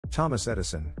Thomas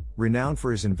Edison, renowned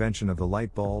for his invention of the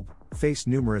light bulb, faced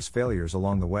numerous failures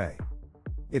along the way.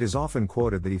 It is often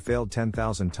quoted that he failed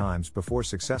 10,000 times before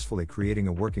successfully creating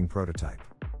a working prototype.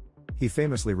 He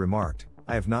famously remarked,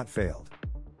 "I have not failed.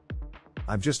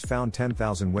 I've just found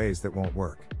 10,000 ways that won't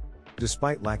work."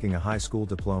 Despite lacking a high school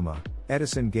diploma,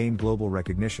 Edison gained global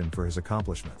recognition for his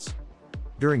accomplishments.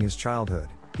 During his childhood,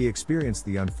 he experienced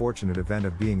the unfortunate event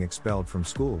of being expelled from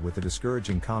school with the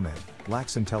discouraging comment,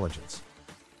 "Lacks intelligence."